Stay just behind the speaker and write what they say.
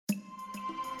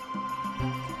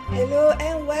Hello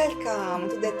and welcome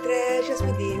to the Treasures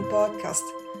Within podcast.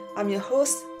 I'm your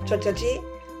host, G,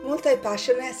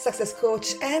 multi-passionate success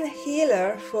coach and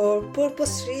healer for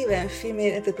purpose-driven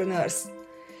female entrepreneurs.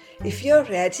 If you're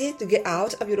ready to get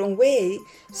out of your own way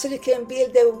so you can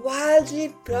build a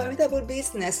wildly profitable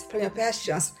business from your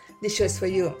passions, this show is for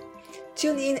you.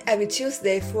 Tune in every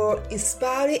Tuesday for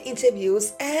inspiring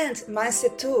interviews and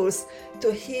mindset tools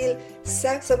to heal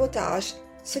self-sabotage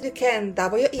so you can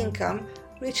double your income,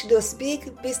 reach those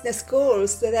big business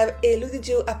goals that have eluded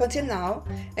you up until now,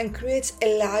 and create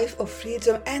a life of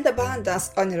freedom and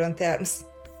abundance on your own terms.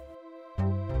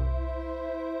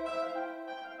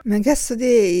 My guest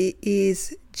today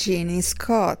is Jeannie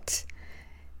Scott.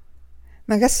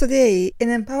 My guest today, an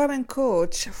empowerment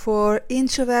coach for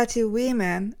introverted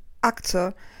women,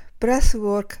 actor,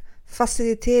 breathwork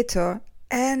facilitator,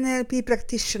 NLP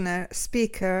practitioner,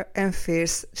 speaker, and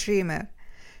fierce dreamer.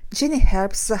 Jeannie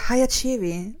helps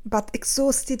high-achieving but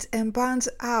exhausted and burned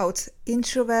out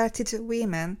introverted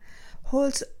women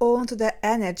hold on to their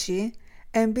energy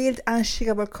and build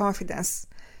unshakable confidence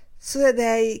so that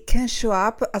they can show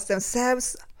up as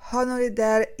themselves, honor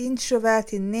their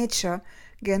introverted nature,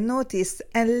 get noticed,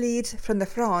 and lead from the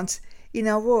front in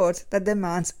a world that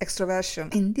demands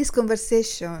extroversion. In this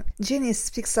conversation, Jeannie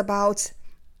speaks about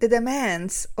the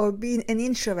demands of being an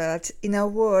introvert in a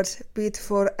world built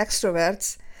for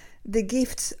extroverts, the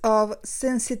gifts of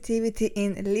sensitivity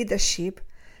in leadership,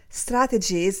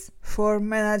 strategies for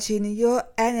managing your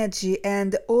energy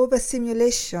and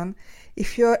overstimulation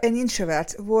if you're an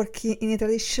introvert working in a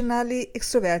traditionally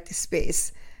extroverted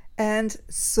space, and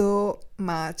so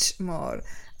much more.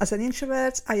 As an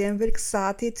introvert, I am very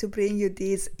excited to bring you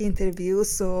this interview,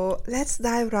 so let's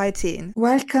dive right in.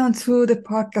 Welcome to the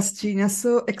podcast, Gina.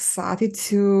 So excited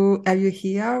to have you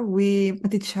here. We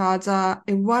met each other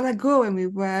a while ago when we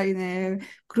were in a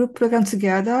group program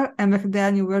together, and back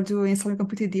then you were doing something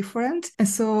completely different. And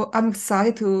so I'm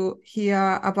excited to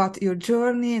hear about your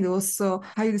journey and also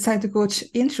how you decided to coach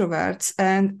introverts.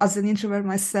 And as an introvert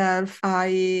myself,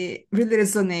 I really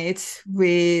resonate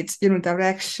with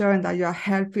direction that you are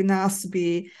helping us to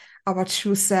be our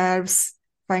true selves,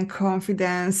 find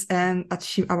confidence, and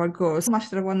achieve our goals. So much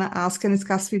that I want to ask and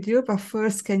discuss with you, but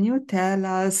first, can you tell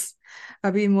us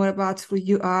a bit more about who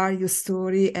you are, your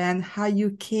story, and how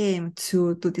you came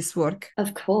to do this work?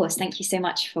 Of course. Thank you so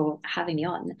much for having me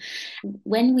on.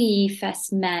 When we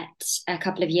first met a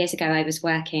couple of years ago, I was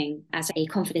working as a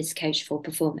confidence coach for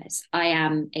performers. I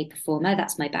am a performer.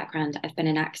 That's my background. I've been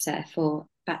an actor for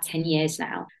about 10 years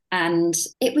now. And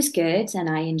it was good. And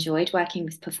I enjoyed working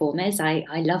with performers. I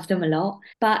love them a lot.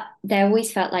 But there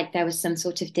always felt like there was some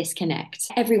sort of disconnect.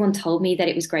 Everyone told me that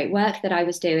it was great work that I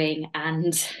was doing.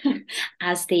 And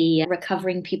as the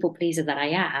recovering people pleaser that I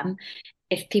am,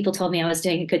 if people told me I was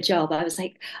doing a good job, I was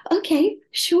like, okay,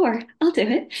 sure, I'll do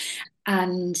it.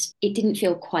 And it didn't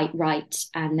feel quite right.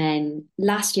 And then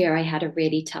last year I had a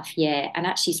really tough year. And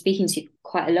actually speaking to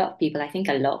quite a lot of people, I think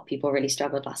a lot of people really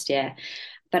struggled last year.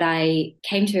 But I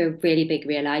came to a really big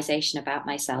realization about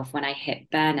myself when I hit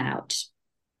burnout.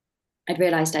 I'd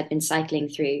realized I'd been cycling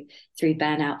through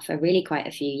burnout for really quite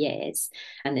a few years.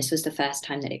 And this was the first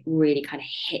time that it really kind of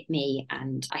hit me.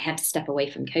 And I had to step away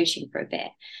from coaching for a bit.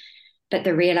 But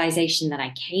the realization that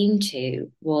I came to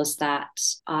was that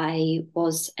I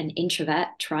was an introvert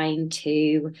trying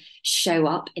to show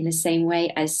up in the same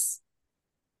way as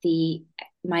my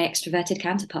extroverted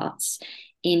counterparts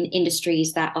in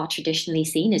industries that are traditionally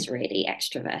seen as really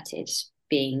extroverted,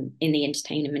 being in the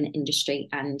entertainment industry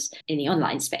and in the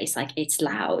online space. Like, it's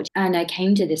loud. And I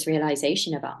came to this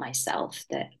realization about myself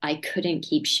that I couldn't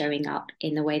keep showing up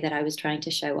in the way that I was trying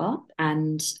to show up.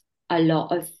 And a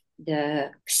lot of the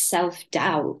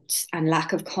self-doubt and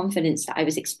lack of confidence that I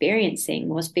was experiencing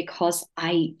was because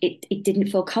it didn't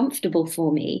feel comfortable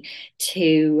for me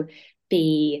to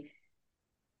be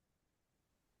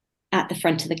at the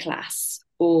front of the class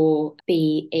or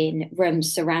be in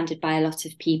rooms surrounded by a lot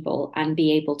of people and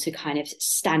be able to kind of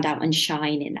stand out and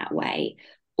shine in that way,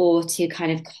 or to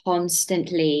kind of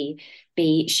constantly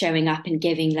be showing up and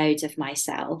giving loads of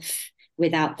myself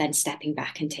without then stepping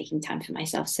back and taking time for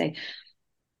myself. So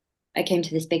I came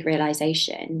to this big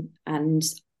realization, and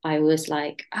I was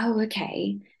like, oh,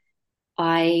 okay,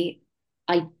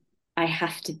 I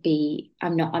have to be,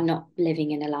 I'm not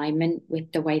living in alignment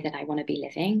with the way that I want to be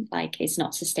living. Like, it's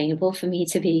not sustainable for me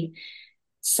to be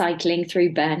cycling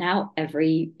through burnout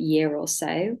every year or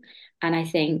so. And I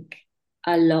think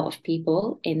a lot of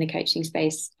people in the coaching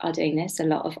space are doing this. A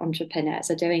lot of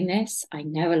entrepreneurs are doing this. I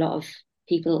know a lot of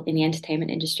people in the entertainment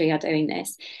industry are doing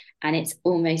this. And it's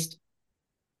almost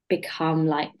become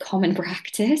like common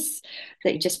practice,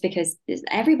 that just because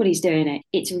everybody's doing it,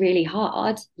 it's really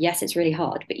hard. Yes, it's really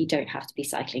hard, but you don't have to be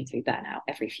cycling through burnout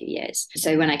every few years.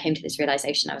 So when I came to this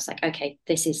realization, I was like, okay,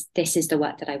 this is the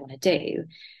work that I want to do.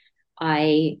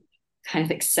 I kind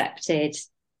of accepted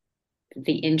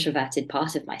the introverted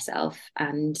part of myself,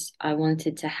 and I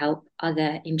wanted to help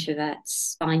other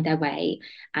introverts find their way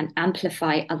and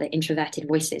amplify other introverted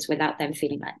voices without them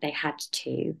feeling like they had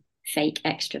to fake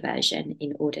extroversion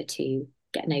in order to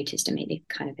get noticed and make the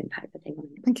kind of impact that they want.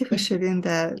 Thank you for sharing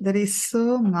that. There is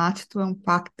so much to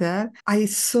unpack there. I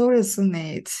so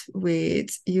resonate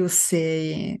with you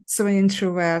saying so many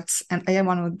introverts, and I am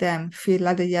one of them, feel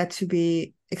like they had to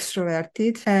be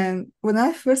extroverted. And when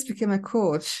I first became a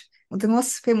coach, the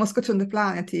most famous coach on the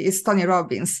planet is Tony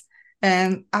Robbins.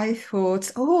 And I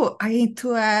thought, oh, I need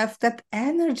to have that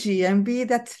energy and be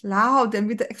that loud and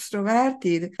be that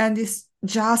extroverted. And it's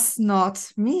just not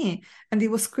me. And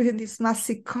it was creating this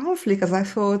massive conflict, because I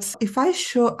thought, if I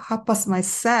show up as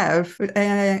myself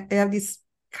and I have this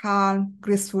calm,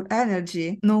 graceful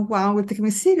energy, no one will take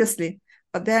me seriously.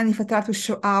 But then if I try to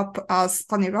show up as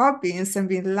Tony Robbins and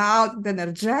be loud and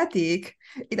energetic,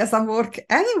 it doesn't work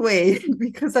anyway,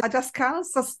 because I just can't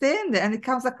sustain it, and it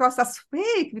comes across as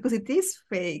fake because it is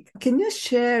fake. Can you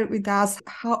share with us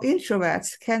how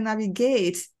introverts can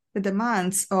navigate the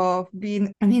demands of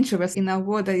being an introvert in a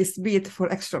world that is built for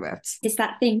extroverts? It's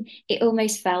that thing, it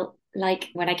almost felt like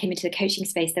when I came into the coaching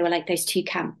space, there were like those two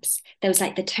camps. There was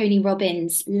like the Tony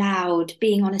Robbins, loud,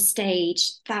 being on a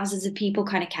stage, thousands of people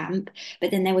kind of camp.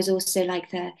 But then there was also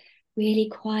like the really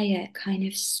quiet, kind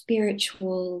of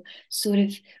spiritual, sort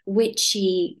of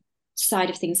witchy side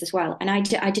of things as well. And I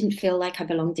didn't feel like I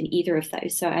belonged in either of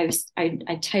those. So I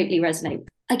totally resonate.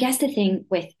 I guess the thing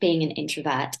with being an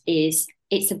introvert is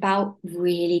it's about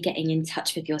really getting in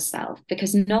touch with yourself,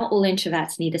 because not all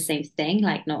introverts need the same thing.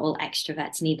 Like not all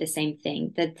extroverts need the same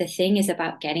thing. The thing is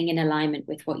about getting in alignment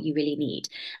with what you really need.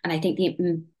 And I think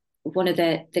one of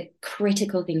the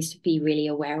critical things to be really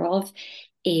aware of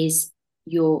is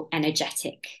your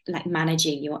energetic, like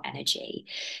managing your energy.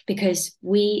 Because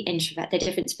we introvert, the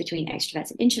difference between extroverts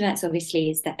and introverts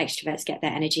obviously is that extroverts get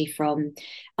their energy from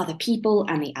other people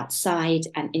and the outside,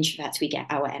 and introverts, we get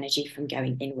our energy from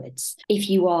going inwards. If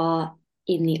you are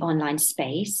in the online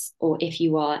space, or if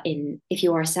you are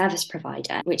a service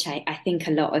provider, which I think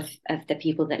a lot of the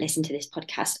people that listen to this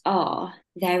podcast are,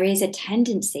 there is a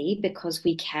tendency, because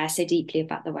we care so deeply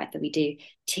about the work that we do,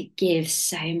 to give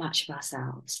so much of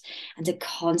ourselves and to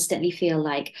constantly feel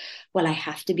like, well, I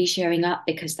have to be showing up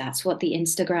because that's what the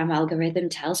Instagram algorithm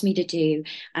tells me to do.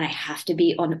 And I have to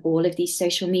be on all of these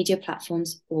social media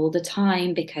platforms all the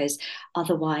time, because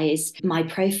otherwise my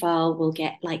profile will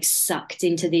get like sucked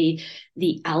into the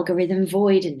algorithm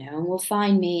void and no one will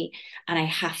find me. And I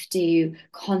have to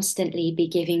constantly be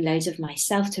giving loads of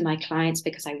myself to my clients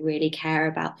because I really care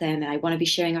about them, and I want to be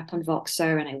showing up on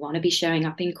Voxer, and I want to be showing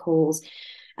up in calls,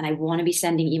 and I want to be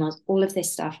sending emails, all of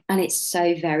this stuff. And it's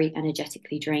so very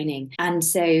energetically draining. And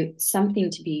so something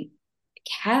to be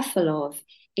careful of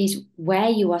is where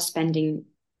you are spending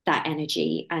that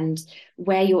energy, and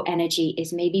where your energy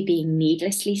is maybe being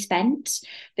needlessly spent.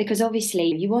 Because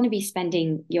obviously you want to be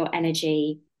spending your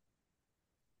energy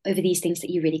over these things that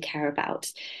you really care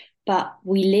about. But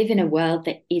we live in a world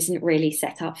that isn't really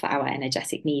set up for our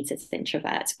energetic needs as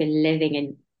introverts. We're living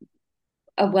in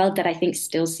a world that I think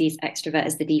still sees extrovert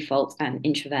as the default and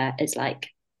introvert as like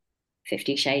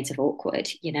 50 shades of awkward,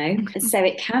 you know? So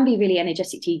it can be really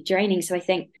energetically draining. So I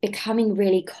think becoming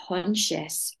really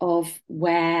conscious of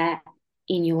where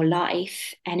in your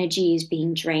life energy is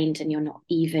being drained and you're not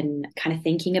even kind of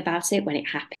thinking about it when it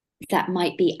happens. That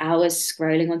might be hours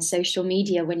scrolling on social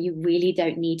media when you really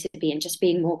don't need to be, and just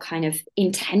being more kind of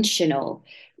intentional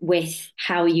with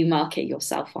how you market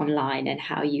yourself online and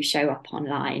how you show up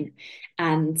online,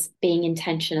 and being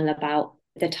intentional about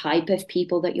the type of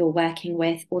people that you're working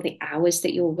with or the hours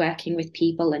that you're working with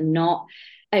people, and not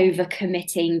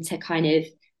overcommitting to kind of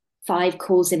 5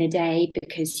 calls in a day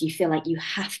because you feel like you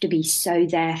have to be so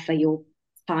there for your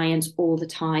clients all the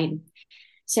time.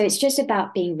 So it's just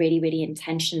about being really, really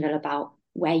intentional about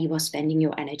where you are spending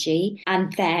your energy,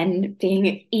 and then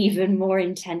being even more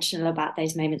intentional about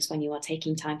those moments when you are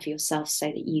taking time for yourself so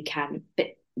that you can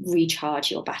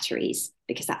recharge your batteries,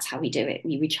 because that's how we do it.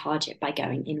 We recharge it by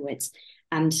going inwards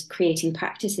and creating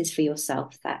practices for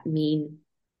yourself that mean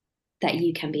that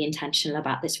you can be intentional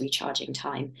about this recharging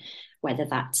time, whether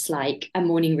that's like a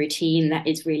morning routine that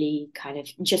is really kind of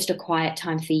just a quiet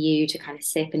time for you to kind of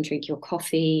sip and drink your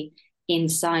coffee in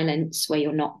silence, where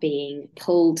you're not being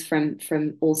pulled from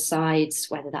all sides,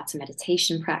 whether that's a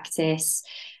meditation practice,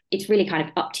 it's really kind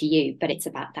of up to you, but it's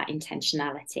about that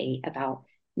intentionality, about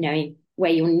knowing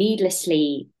where you're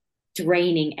needlessly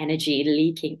draining energy,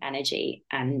 leaking energy,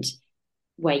 and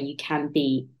where you can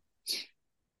be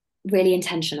really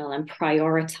intentional and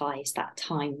prioritize that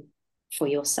time for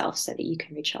yourself so that you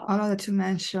can recharge. I know that you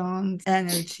mentioned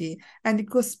energy, and it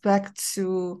goes back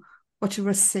to what you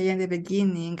were saying at the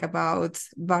beginning about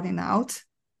burning out.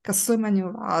 Because so many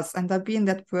of us, and I've been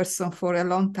that person for a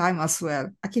long time as well.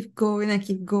 I keep going and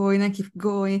keep going and keep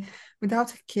going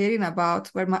without caring about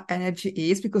where my energy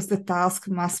is because the task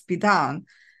must be done.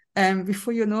 And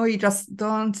before you know, you just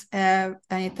don't have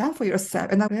any time for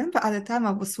yourself. And I remember at the time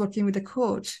I was working with a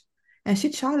coach, and she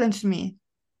challenged me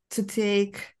to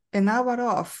take an hour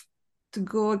off to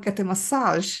go get a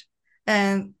massage.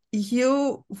 And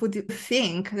you would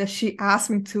think that she asked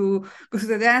me to go to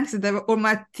the dentist that all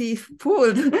my teeth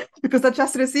pulled because I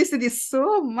just resisted it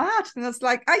so much. And I was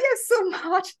like, I have so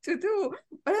much to do,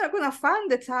 but I'm going to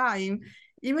find the time.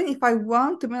 Even if I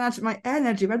want to manage my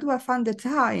energy, where do I find the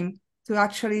time to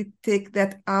actually take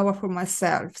that hour for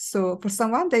myself? So for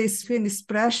someone that is feeling this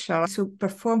pressure to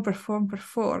perform, perform,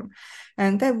 perform,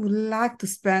 and they would like to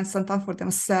spend some time for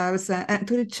themselves and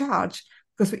to recharge,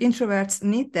 because we introverts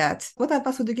need that. What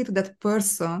advice would you give to that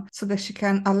person so that she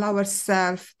can allow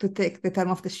herself to take the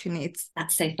time off that she needs?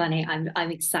 That's so funny.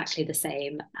 I'm exactly the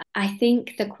same. I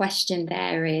think the question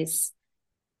there is,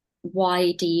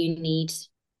 why do you need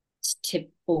to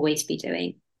always be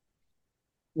doing?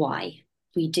 Why?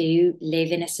 We do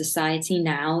live in a society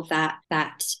now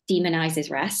that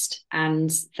demonizes rest and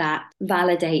that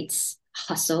validates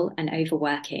hustle and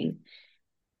overworking.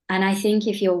 And I think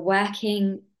if you're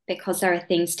working because there are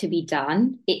things to be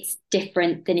done, it's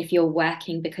different than if you're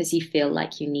working because you feel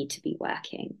like you need to be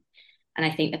working. And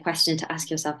I think the question to ask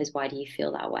yourself is, why do you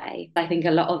feel that way? I think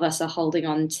a lot of us are holding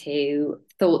on to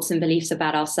thoughts and beliefs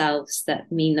about ourselves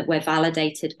that mean that we're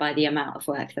validated by the amount of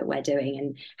work that we're doing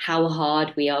and how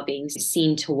hard we are being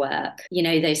seen to work. You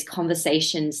know, those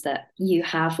conversations that you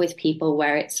have with people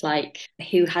where it's like,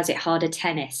 who has it harder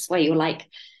tennis? Where you're like,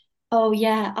 oh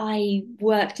yeah, I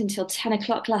worked until 10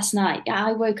 o'clock last night.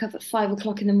 I woke up at 5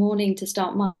 o'clock in the morning to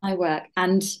start my work.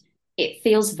 And it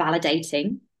feels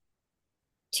validating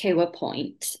to a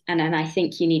point. And then I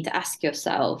think you need to ask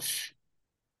yourself,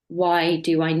 why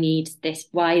do I need this?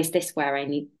 Why is this where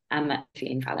am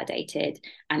feeling validated?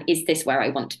 And is this where I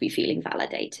want to be feeling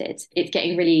validated? It's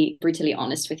getting really brutally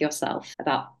honest with yourself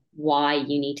about why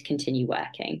you need to continue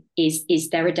working. Is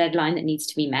there a deadline that needs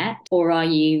to be met? Or are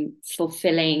you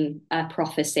fulfilling a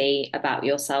prophecy about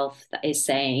yourself that is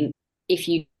saying, if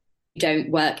you don't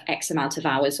work X amount of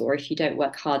hours, or if you don't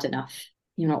work hard enough,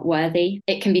 you're not worthy?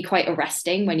 It can be quite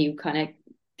arresting when you kind of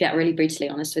get really brutally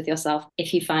honest with yourself.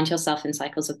 If you find yourself in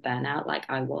cycles of burnout, like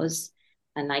I was,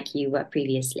 and like you were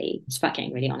previously, it's about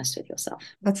getting really honest with yourself.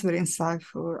 That's very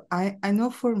insightful. I know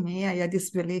for me, I had this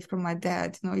belief from my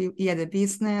dad. You know, he had a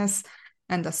business,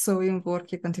 and I saw him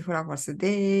working 24 hours a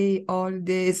day, all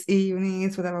days,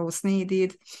 evenings, whatever was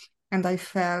needed. And I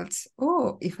felt,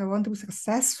 oh, if I want to be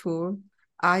successful,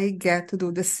 I get to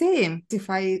do the same. If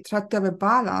I try to have a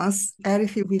balance,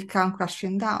 everything will come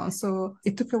crashing down. So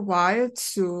it took a while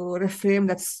to reframe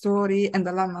that story and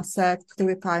allow myself to take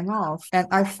the time off. And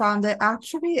I found that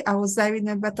actually I was having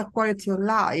a better quality of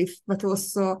life, but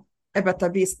also a better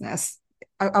business.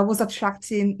 I was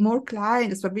attracting more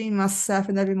clients by being myself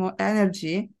and having more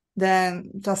energy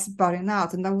than just burning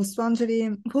out. And I was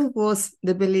wondering, what was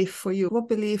the belief for you? What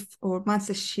belief or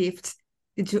mindset shift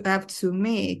did you have to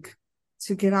make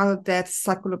to get out of that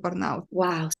cycle of burnout?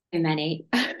 Wow, so many.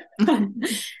 A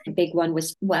big one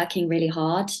was working really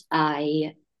hard.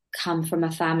 I come from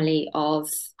a family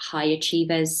of high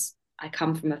achievers. I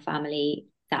come from a family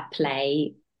that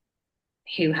play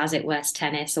who has it worse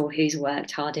tennis, or who's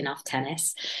worked hard enough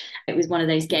tennis. It was one of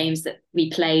those games that we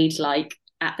played like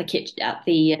at the kitchen, at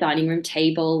the dining room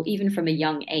table, even from a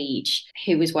young age.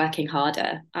 Who was working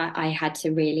harder? I had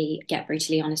to really get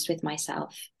brutally honest with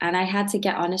myself. And I had to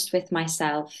get honest with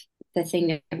myself. The thing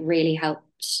that really helped,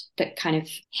 that kind of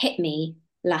hit me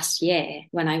last year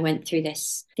when I went through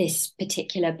this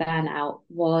particular burnout,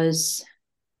 was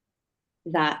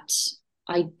that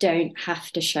I don't have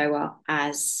to show up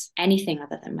as anything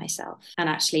other than myself. And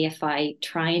actually, if I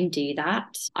try and do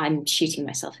that, I'm shooting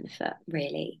myself in the foot,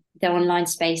 really. The online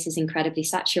space is incredibly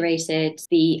saturated.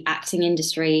 The acting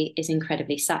industry is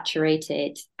incredibly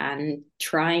saturated, and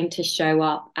trying to show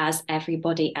up as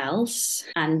everybody else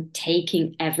and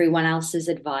taking everyone else's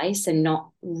advice and not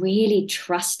really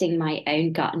trusting my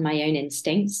own gut and my own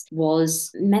instincts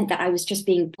meant that I was just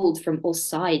being pulled from all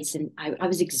sides, and I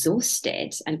was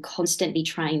exhausted and constantly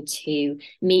trying to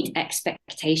meet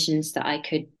expectations that I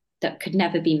could that could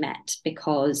never be met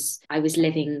because I was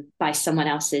living by someone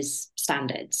else's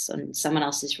standards and someone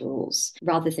else's rules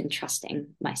rather than trusting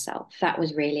myself. That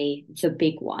was really the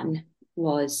big one,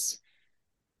 was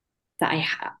that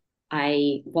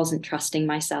I wasn't trusting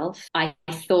myself. I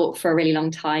thought for a really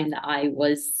long time that I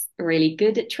was really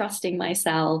good at trusting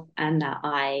myself and that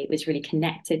I was really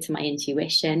connected to my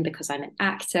intuition because I'm an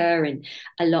actor, and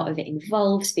a lot of it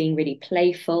involves being really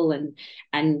playful and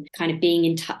kind of being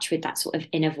in touch with that sort of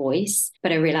inner voice.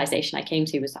 But a realization I came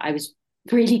to was that I was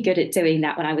really good at doing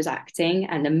that when I was acting,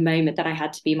 and the moment that I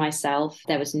had to be myself,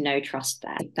 there was no trust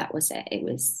there. That was it. It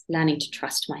was learning to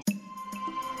trust myself.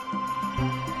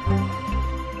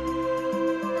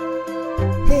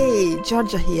 Hey,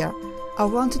 Georgia here. I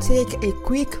want to take a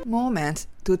quick moment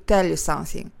to tell you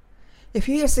something. A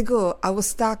few years ago, I was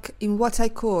stuck in what I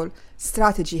call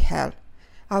strategy hell.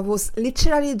 I was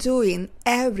literally doing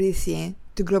everything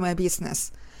to grow my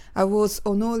business. I was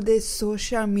on all the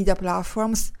social media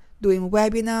platforms, doing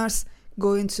webinars,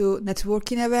 going to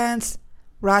networking events,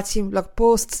 writing blog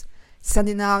posts,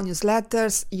 sending out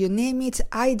newsletters, you name it,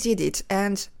 I did it,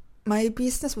 and my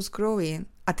business was growing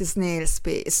at a snail's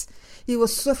pace. It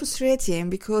was so frustrating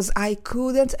because I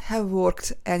couldn't have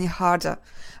worked any harder.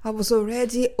 I was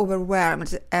already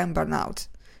overwhelmed and burnt out.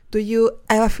 Do you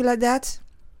ever feel like that?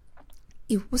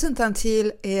 It wasn't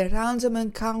until a random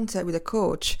encounter with a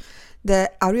coach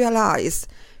that I realized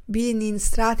being in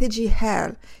strategy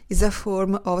hell is a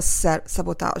form of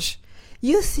self-sabotage.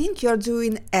 You think you're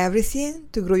doing everything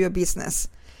to grow your business.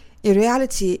 In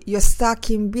reality, you're stuck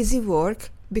in busy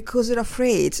work because you're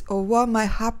afraid of what might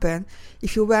happen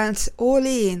if you went all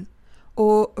in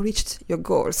or reached your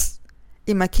goals.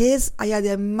 In my case, I had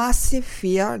a massive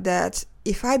fear that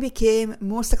if I became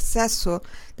more successful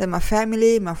than my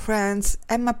family, my friends,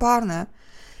 and my partner,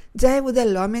 they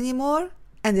wouldn't love me anymore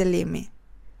and they'd leave me.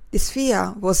 This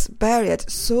fear was buried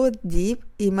so deep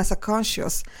in my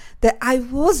subconscious that I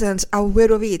wasn't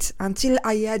aware of it until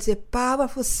I had a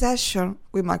powerful session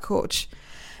with my coach.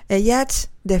 And yet,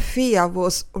 the fear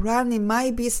was running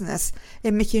my business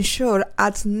and making sure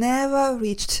I'd never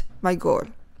reached my goal.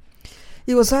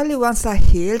 It was only once I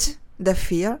healed the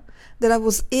fear that I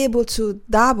was able to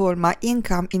double my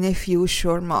income in a few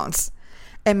short months,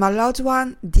 and my loved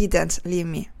one didn't leave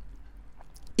me.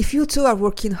 If you too are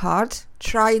working hard,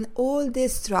 trying all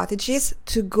these strategies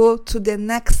to go to the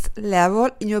next level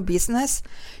in your business,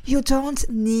 you don't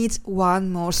need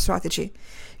one more strategy.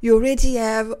 You already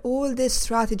have all the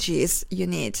strategies you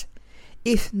need.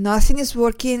 If nothing is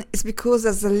working, it's because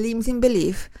there's a limiting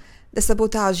belief that's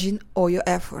sabotaging all your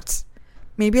efforts.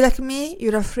 Maybe like me,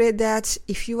 you're afraid that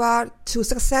if you are too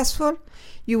successful,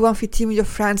 you won't fit in with your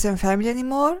friends and family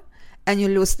anymore, and you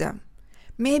lose them.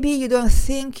 Maybe you don't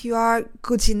think you are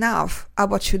good enough at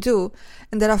what you do,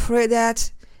 and they're afraid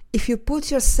that if you put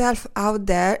yourself out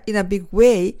there in a big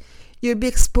way, you'll be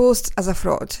exposed as a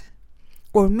fraud.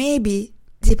 Or maybe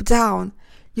deep down,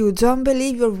 you don't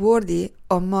believe you're worthy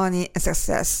of money and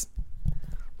success.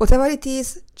 Whatever it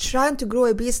is, trying to grow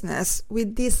a business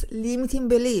with these limiting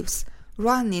beliefs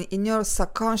running in your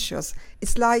subconscious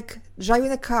is like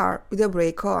driving a car with a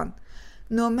brake on.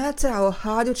 No matter how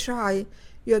hard you try,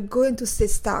 you're going to stay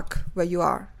stuck where you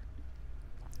are.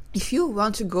 If you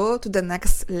want to go to the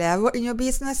next level in your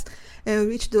business and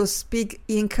reach those big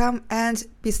income and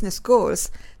business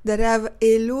goals that have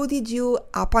eluded you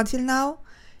up until now,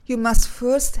 you must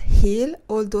first heal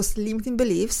all those limiting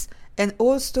beliefs and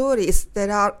all stories that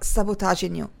are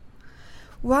sabotaging you.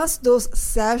 Once those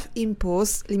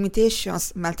self-imposed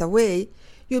limitations melt away,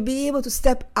 you'll be able to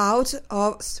step out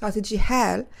of strategy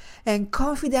hell and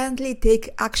confidently take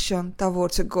action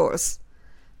towards your goals.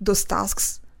 Those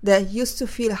tasks that used to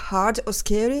feel hard or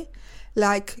scary,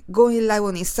 like going live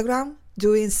on Instagram,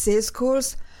 doing sales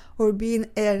calls, or being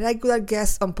a regular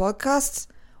guest on podcasts,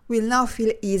 will now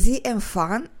feel easy and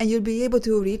fun, and you'll be able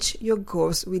to reach your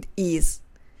goals with ease.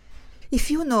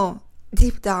 If you know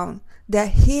deep down that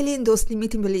healing those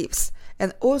limiting beliefs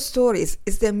and old stories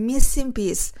is the missing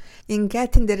piece in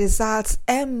getting the results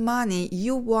and money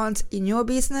you want in your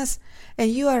business,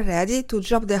 and you are ready to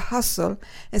drop the hustle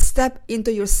and step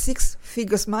into your 6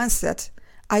 figures mindset,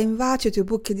 I invite you to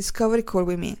book a discovery call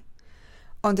with me.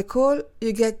 On the call,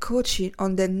 you get coaching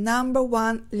on the number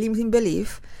one limiting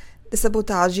belief that's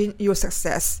sabotaging your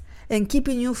success and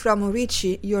keeping you from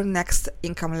reaching your next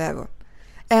income level.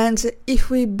 And if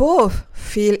we both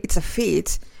feel it's a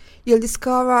fit, you'll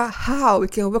discover how we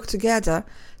can work together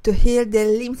to heal the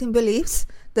limiting beliefs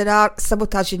that are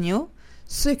sabotaging you,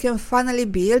 so you can finally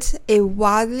build a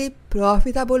wildly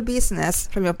profitable business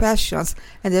from your passions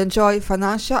and enjoy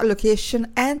financial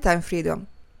allocation and time freedom.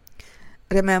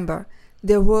 Remember,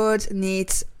 The world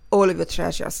needs all of your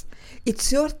treasures.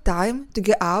 It's your time to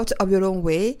get out of your own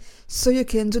way so you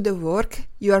can do the work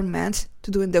you are meant to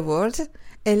do in the world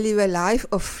and live a life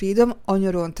of freedom on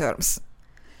your own terms.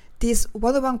 These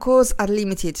one-on-one calls are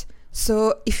limited,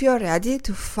 so if you are ready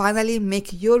to finally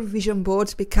make your vision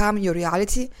board become your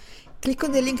reality, click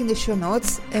on the link in the show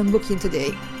notes and book in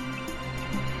today.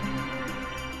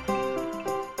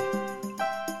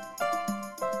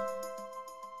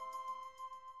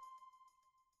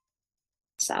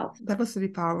 That was really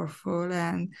powerful,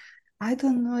 and I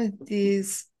don't know if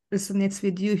this resonates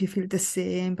with you, if you feel the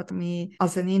same, but me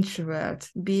as an introvert,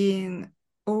 being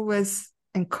always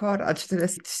encouraged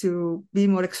to be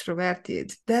more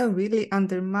extroverted, that really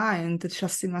undermined the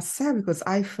trust in myself because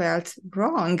I felt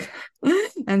wrong.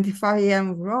 And if I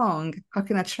am wrong, how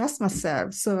can I trust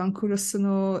myself? So I'm curious to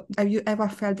know, have you ever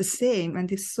felt the same? And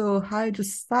if so, how did you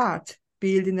start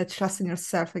building the trust in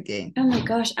yourself again? Oh my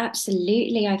gosh,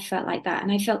 absolutely. I felt like that.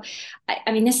 And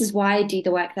I mean, this is why I do the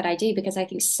work that I do, because I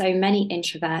think so many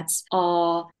introverts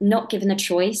are not given the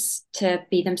choice to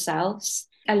be themselves.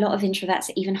 A lot of introverts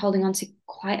are even holding on to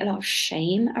quite a lot of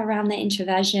shame around their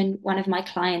introversion. One of my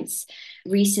clients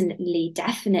recently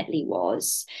definitely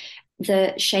was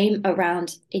the shame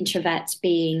around introverts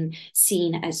being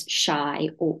seen as shy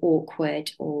or awkward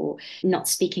or not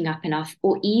speaking up enough,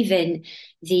 or even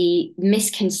the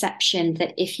misconception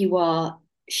that if you are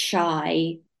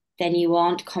shy, then you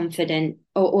aren't confident,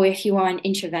 or if you are an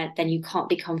introvert, then you can't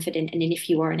be confident. And then if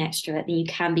you are an extrovert, then you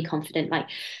can be confident. Like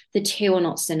the two are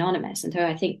not synonymous. And so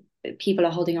I think people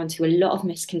are holding on to a lot of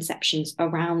misconceptions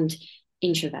around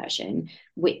introversion,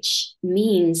 which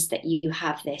means that you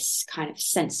have this kind of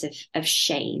sense of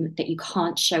shame that you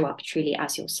can't show up truly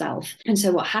as yourself. And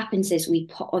so what happens is we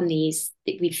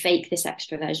fake this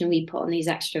extroversion, we put on these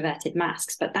extroverted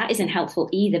masks, but that isn't helpful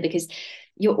either, because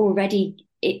you're already,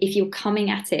 if you're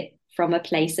coming at it from a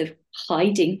place of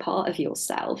hiding part of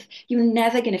yourself, you're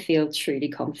never going to feel truly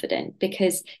confident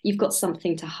because you've got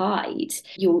something to hide.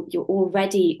 You're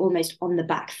already almost on the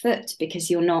back foot because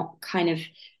you're not kind of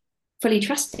fully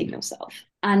trusting yourself.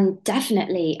 And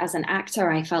definitely as an actor,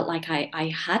 I felt like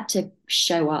I had to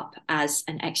show up as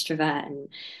an extrovert, and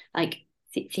like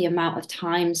the amount of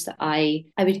times that I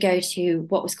would go to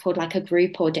what was called like a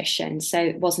group audition. So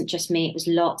it wasn't just me, it was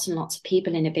lots and lots of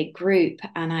people in a big group.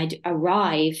 And I'd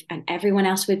arrive and everyone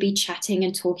else would be chatting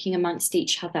and talking amongst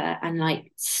each other. And like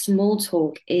small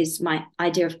talk is my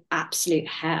idea of absolute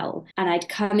hell. And I'd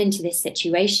come into this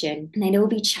situation and they'd all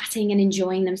be chatting and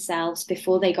enjoying themselves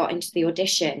before they got into the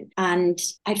audition. And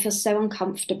I'd feel so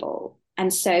uncomfortable.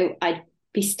 And so I'd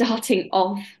be starting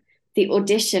off the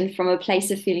audition from a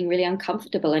place of feeling really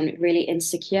uncomfortable and really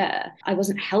insecure. I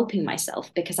wasn't helping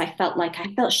myself because I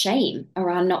felt shame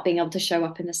around not being able to show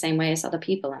up in the same way as other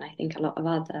people. And I think a lot of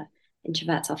other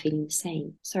introverts are feeling the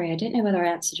same. Sorry, I don't know whether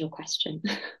I answered your question.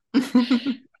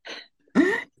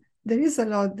 There is a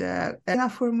lot there.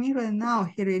 And for me right now,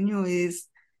 hearing you is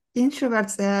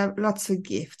introverts have lots of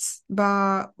gifts,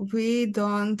 but we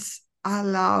don't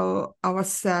allow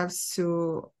ourselves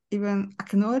to even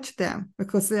acknowledge them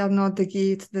because they are not the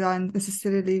gifts that are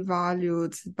necessarily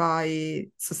valued by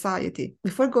society.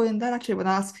 Before going there, actually, I want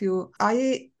to ask you,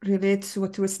 I relate to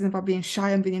what you were saying about being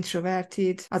shy and being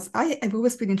introverted, as I have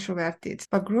always been introverted.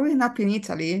 But growing up in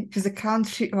Italy, which is a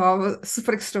country of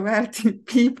super extroverted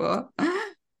people,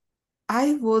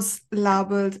 I was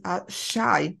labeled as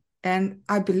shy, and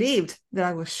I believed that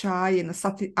I was shy and I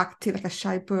started acting like a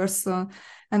shy person.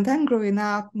 And then growing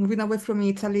up, moving away from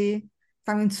Italy,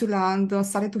 coming to London,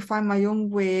 started to find my own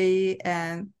way,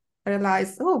 and I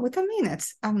realized, oh, wait a minute,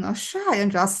 I'm not shy, I'm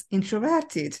just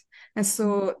introverted. And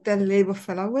so that label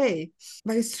fell away.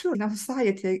 But it's true, in our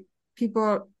society,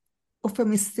 people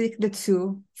often mistake the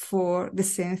two for the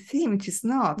same thing, which is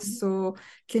not. Mm-hmm. So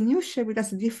can you share with us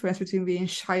the difference between being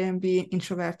shy and being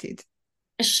introverted?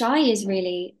 Shy is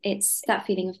really, it's that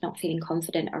feeling of not feeling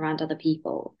confident around other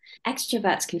people.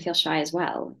 Extroverts can feel shy as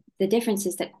well. The difference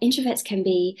is that introverts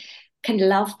can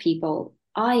love people.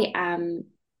 I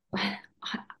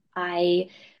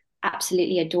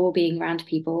absolutely adore being around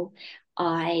people.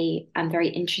 I am very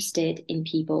interested in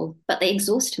people, but they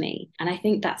exhaust me. And I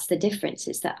think that's the difference,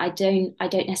 is that I don't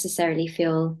necessarily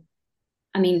feel,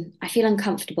 I mean, I feel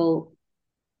uncomfortable.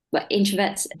 Well,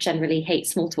 introverts generally hate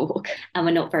small talk, and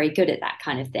we're not very good at that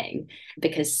kind of thing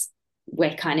because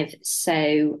we're kind of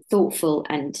so thoughtful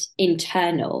and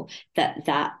internal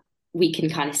that we can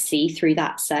kind of see through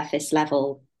that surface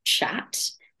level chat,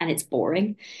 and it's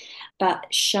boring. But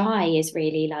shy is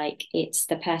really like, it's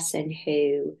the person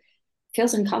who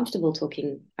feels uncomfortable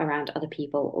talking around other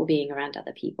people or being around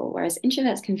other people. Whereas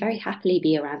introverts can very happily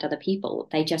be around other people.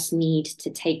 They just need to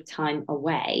take time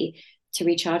away to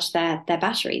recharge their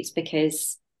batteries,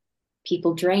 because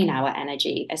people drain our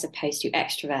energy as opposed to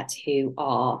extroverts who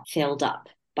are filled up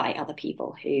by other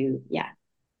people, who, yeah,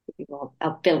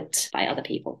 are built by other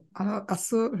people. I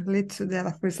also relate to that.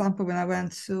 Like, for example, when I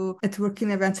went to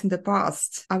networking events in the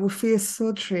past, I would feel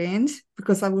so drained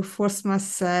because I would force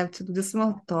myself to do the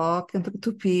small talk and talk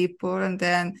to people, and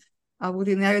then I would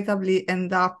inevitably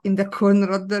end up in the corner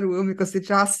of the room because it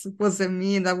just wasn't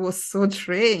me, and I was so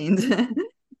drained.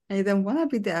 I didn't want to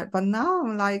be there. But now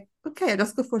I'm like, okay,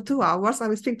 let's go for 2 hours. I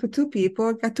will speak to two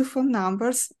people, get two phone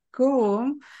numbers, go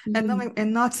home,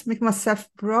 and not make myself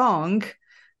wrong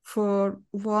for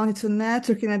wanting to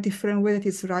network in a different way that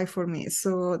is right for me.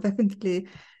 So definitely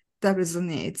that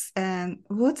resonates. And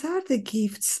what are the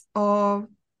gifts of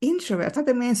introverts? What are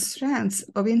the main strengths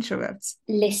of introverts?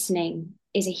 Listening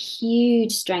is a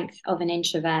huge strength of an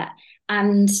introvert.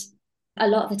 And a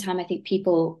lot of the time, I think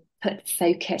people put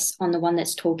focus on the one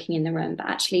that's talking in the room, but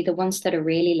actually the ones that are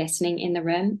really listening in the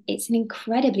room, it's an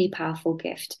incredibly powerful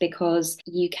gift, because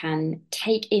you can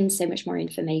take in so much more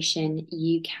information.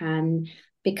 You can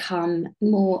become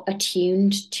more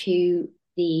attuned to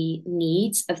the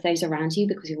needs of those around you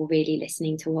because you're really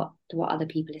listening to what other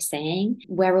people are saying.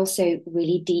 We're also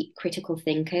really deep critical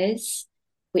thinkers,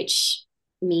 which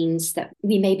means that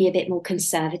we may be a bit more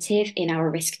conservative in our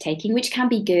risk taking, which can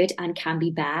be good and can be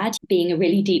bad. Being a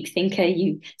really deep thinker,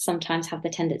 you sometimes have the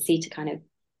tendency to kind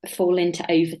of fall into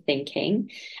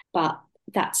overthinking, but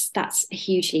that's a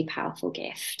hugely powerful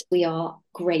gift. We are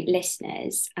great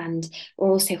listeners, and we're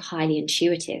also highly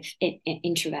intuitive.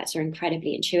 Introverts are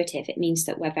incredibly intuitive. It means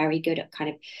that we're very good at kind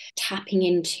of tapping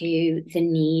into the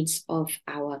needs of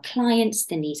our clients,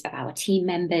 the needs of our team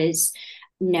members,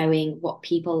 knowing what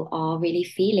people are really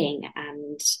feeling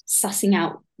and sussing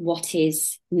out what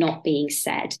is not being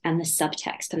said and the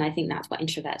subtext. And I think that's what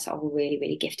introverts are really,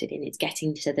 really gifted in. It's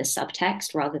getting to the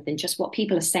subtext rather than just what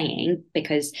people are saying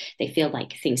because they feel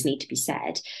like things need to be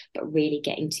said, but really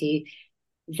getting to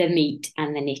the meat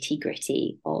and the nitty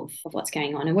gritty of what's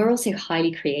going on. And we're also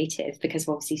highly creative because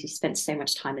obviously we spent so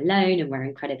much time alone and we're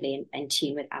incredibly in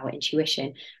tune with our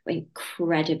intuition. We're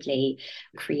incredibly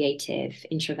creative.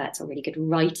 Introverts are really good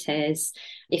writers.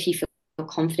 If you feel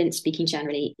confident speaking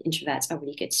generally, introverts are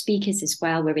really good speakers as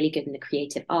well. We're really good in the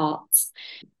creative arts.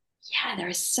 Yeah, there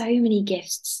are so many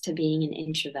gifts to being an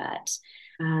introvert,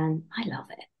 and I love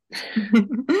it.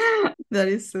 That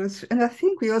is so true. And I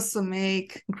think we also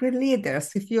make great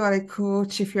leaders. If you are a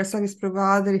coach, if you're a service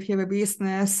provider, if you have a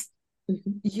business,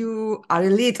 you are a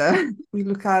leader. We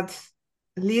look at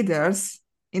leaders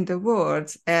in the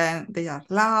world and they are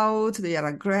loud, they are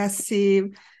aggressive,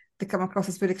 they come across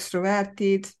as very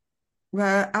extroverted.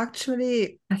 Well,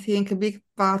 actually, I think a big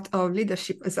part of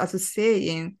leadership is, as you say,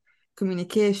 in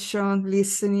communication,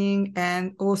 listening,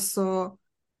 and also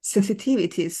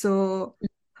sensitivity. So,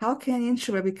 how can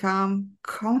introvert become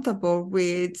comfortable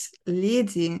with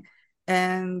leading?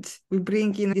 And we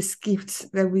bring in these gifts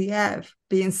that we have,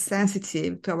 being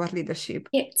sensitive to our leadership.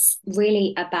 It's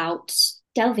really about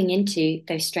delving into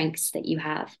those strengths that you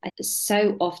have.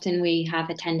 So often we have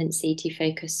a tendency to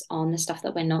focus on the stuff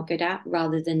that we're not good at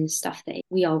rather than the stuff that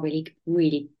we are really,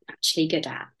 really actually good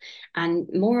at. And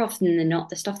more often than not,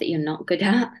 the stuff that you're not good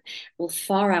at will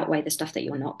far outweigh the stuff that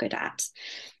you're not good at.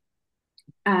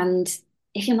 And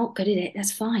if you're not good at it,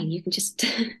 that's fine. You can just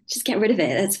just get rid of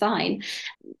it. That's fine.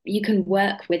 You can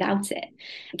work without it.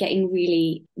 Getting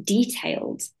really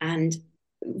detailed and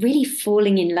really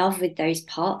falling in love with those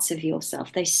parts of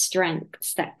yourself, those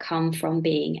strengths that come from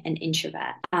being an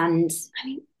introvert. And I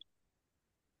mean,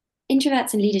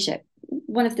 introverts and leadership,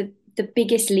 one of the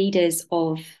biggest leaders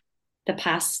of the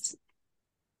past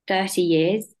 30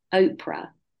 years, Oprah,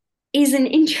 is an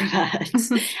introvert.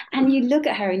 And you look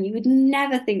at her and you would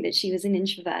never think that she was an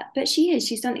introvert, but she is.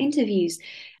 She's done interviews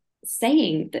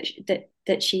saying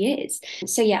that she is.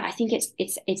 So yeah, I think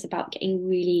it's about getting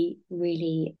really,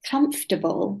 really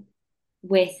comfortable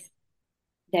with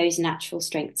those natural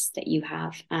strengths that you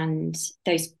have and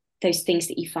those things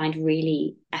that you find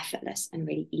really effortless and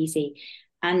really easy,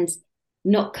 and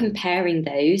not comparing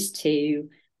those to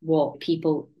what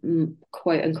people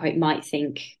quote unquote might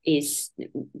think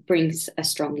brings a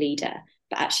strong leader,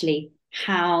 but actually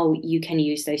how you can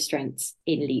use those strengths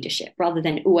in leadership rather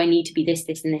than, oh, I need to be this,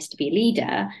 this, and this to be a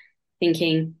leader.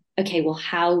 Thinking, okay, well,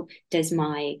 how does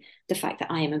the fact that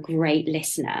I am a great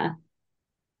listener,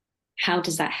 how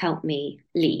does that help me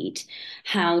lead?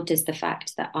 How does the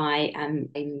fact that I'm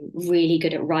really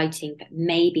good at writing, but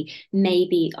maybe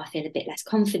I feel a bit less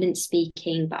confident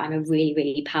speaking, but I'm a really,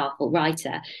 really powerful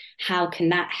writer. How can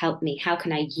that help me? How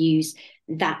can I use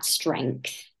that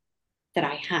strength that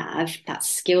I have, that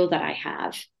skill that I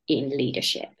have in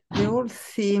leadership? The whole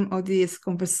theme of this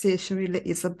conversation really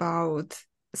is about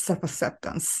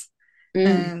self-acceptance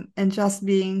Mm. and just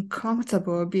being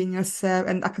comfortable being yourself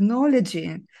and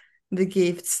acknowledging the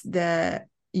gifts that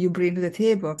you bring to the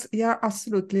table. You're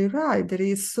absolutely right. There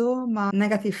is so much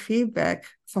negative feedback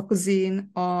focusing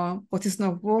on what is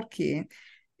not working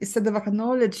instead of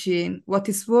acknowledging what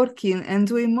is working and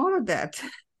doing more of that.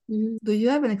 Mm. Do you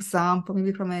have an example,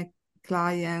 maybe from a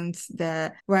client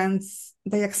that once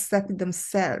they accepted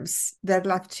themselves, their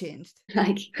life changed?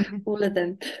 Like all of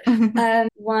them.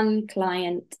 One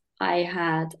client I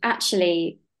had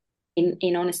actually,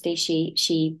 in honesty,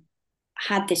 she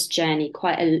had this journey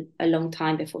quite a long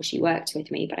time before she worked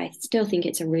with me, but I still think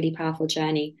it's a really powerful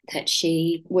journey. That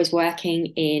she was working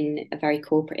in a very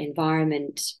corporate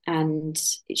environment and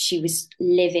she was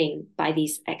living by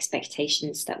these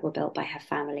expectations that were built by her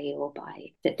family or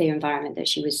by the environment that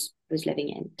she was living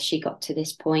in. She got to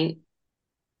this point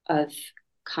of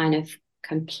kind of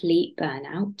complete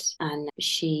burnout and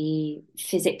she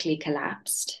physically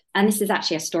collapsed. And this is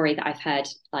actually a story that I've heard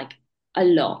like a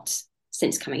lot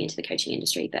since coming into the coaching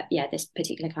industry. But yeah, this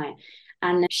particular client.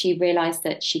 And she realized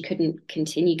that she couldn't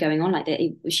continue going on like that.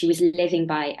 She was living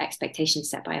by expectations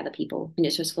set by other people, and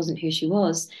it just wasn't who she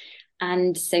was.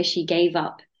 And so she gave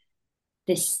up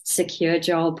this secure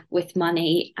job with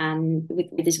money and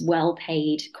with this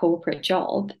well-paid corporate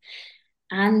job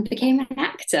and became an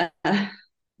actor,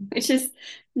 which is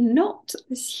not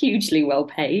hugely well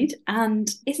paid and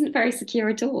isn't very secure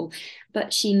at all.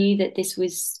 But she knew that this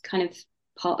was kind of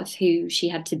part of who she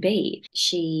had to be.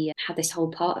 She had this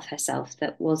whole part of herself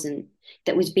that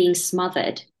was being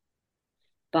smothered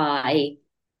by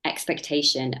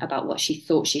expectation about what she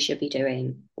thought she should be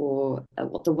doing or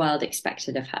what the world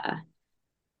expected of her.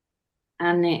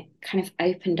 And it kind of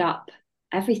opened up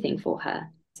everything for her.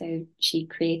 So she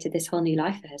created this whole new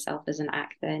life for herself as an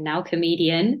actor, now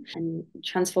comedian, and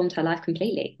transformed her life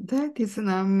completely. That is an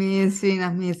amazing,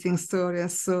 amazing story.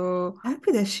 And so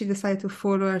happy that she decided to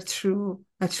follow her true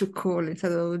call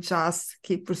instead of just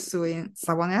keep pursuing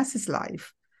someone else's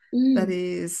life. Mm. That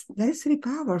is really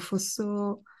powerful.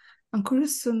 So I'm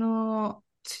curious to know,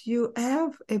 do you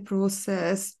have a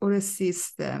process or a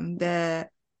system that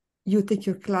you take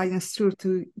your clients through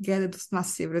to get those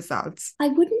massive results? I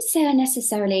wouldn't say I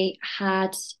necessarily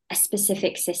had a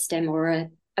specific system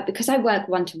or because I work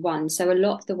one to one. So a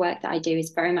lot of the work that I do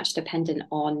is very much dependent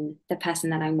on the person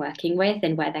that I'm working with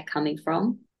and where they're coming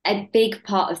from. A big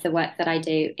part of the work that I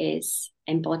do is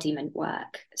embodiment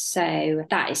work. So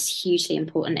that is hugely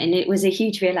important. And it was a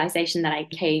huge realization that I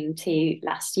came to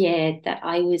last year that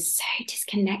I was so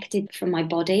disconnected from my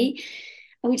body,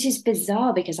 which is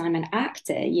bizarre because I'm an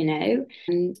actor, you know,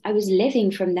 and I was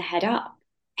living from the head up.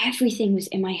 Everything was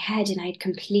in my head and I'd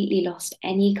completely lost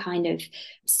any kind of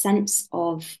sense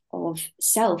of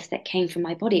self that came from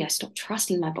my body. I stopped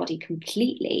trusting my body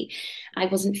completely. I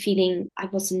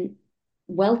wasn't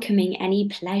welcoming any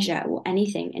pleasure or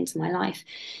anything into my life.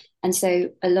 And so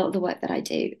a lot of the work that I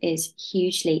do is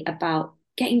hugely about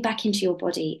getting back into your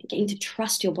body, getting to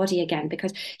trust your body again,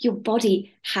 because your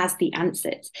body has the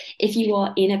answers. If you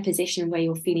are in a position where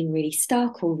you're feeling really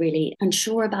stuck or really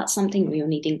unsure about something, or you're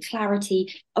needing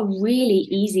clarity, a really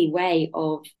easy way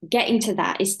of getting to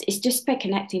that is just by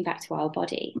connecting back to our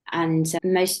body. And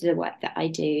most of the work that I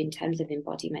do in terms of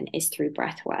embodiment is through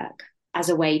breath work as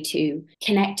a way to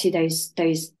connect to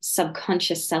those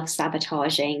subconscious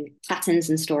self-sabotaging patterns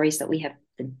and stories that we have,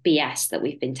 the BS that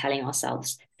we've been telling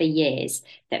ourselves for years,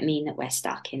 that mean that we're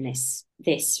stuck in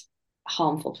this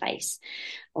harmful place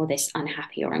or this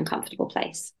unhappy or uncomfortable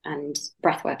place. And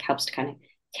breathwork helps to kind of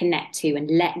connect to and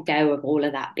let go of all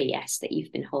of that BS that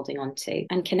you've been holding on to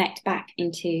and connect back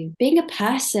into being a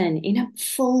person in a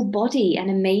full body, an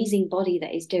amazing body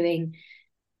that is doing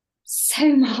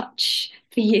so much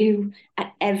for you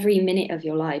at every minute of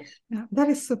your life. Yeah, that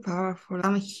is so powerful.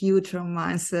 I'm a huge on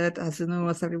mindset, as you know,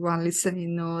 as everyone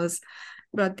listening knows.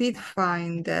 But I did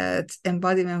find that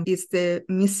embodiment is the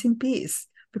missing piece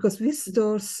because we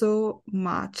store so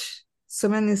much, so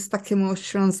many stuck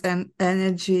emotions and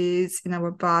energies in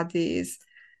our bodies.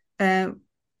 And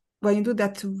when you do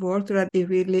that work, that it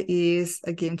really is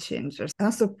a game changer.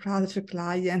 I'm so proud that your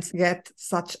clients get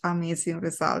such amazing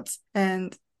results.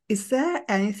 And is there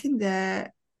anything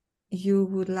that you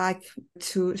would like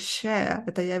to share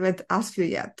that I haven't asked you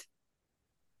yet?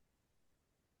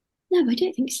 No, I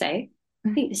don't think so. I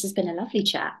think this has been a lovely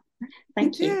chat. It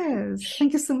Thank you. is.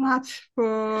 Thank you so much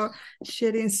for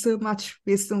sharing so much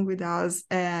wisdom with us.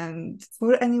 And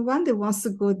for anyone that wants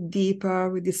to go deeper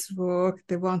with this work,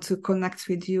 they want to connect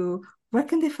with you, where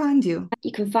can they find you?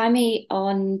 You can find me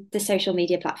on the social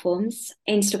media platforms.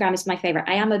 Instagram is my favorite.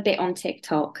 I am a bit on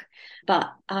TikTok,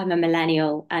 but I'm a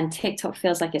millennial and TikTok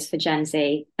feels like it's for Gen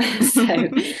Z. So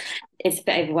it's a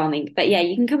bit overwhelming. But yeah,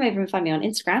 you can come over and find me on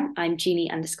Instagram. I'm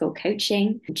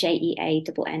Jeannie_coaching,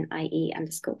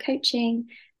 JEANNIE_coaching.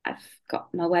 I've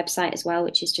got my website as well,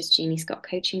 which is just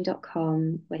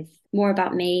jeanniescottcoaching.com with more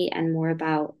about me and more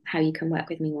about how you can work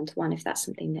with me one-to-one if that's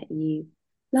something that you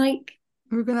like.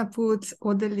 We're gonna put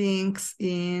all the links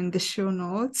in the show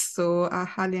notes, so I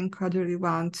highly encourage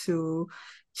everyone to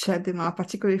check them out,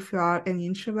 particularly if you are an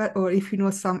introvert or if you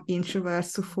know some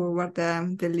introverts to forward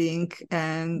them the link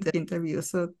and the interview.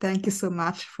 So thank you so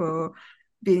much for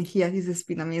being here. This has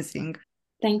been amazing.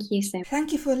 Thank you so much.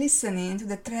 Thank you for listening to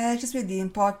the Treasures Within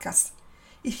podcast.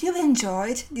 If you've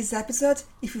enjoyed this episode,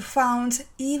 if you found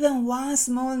even one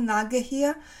small nugget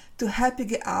here to help you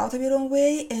get out of your own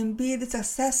way and build a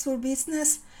successful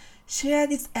business, share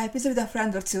this episode with a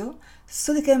friend or two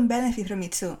so they can benefit from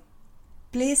it too.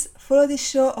 Please follow this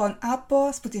show on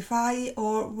Apple, Spotify,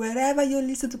 or wherever you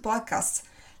listen to podcasts.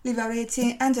 Leave a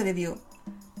rating and a review.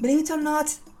 Believe it or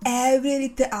not, every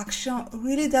little action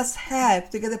really does help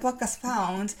to get the podcast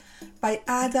found by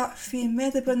other female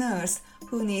entrepreneurs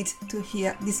who need to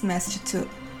hear this message too.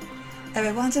 Have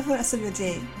a wonderful rest of your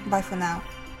day. Bye for now.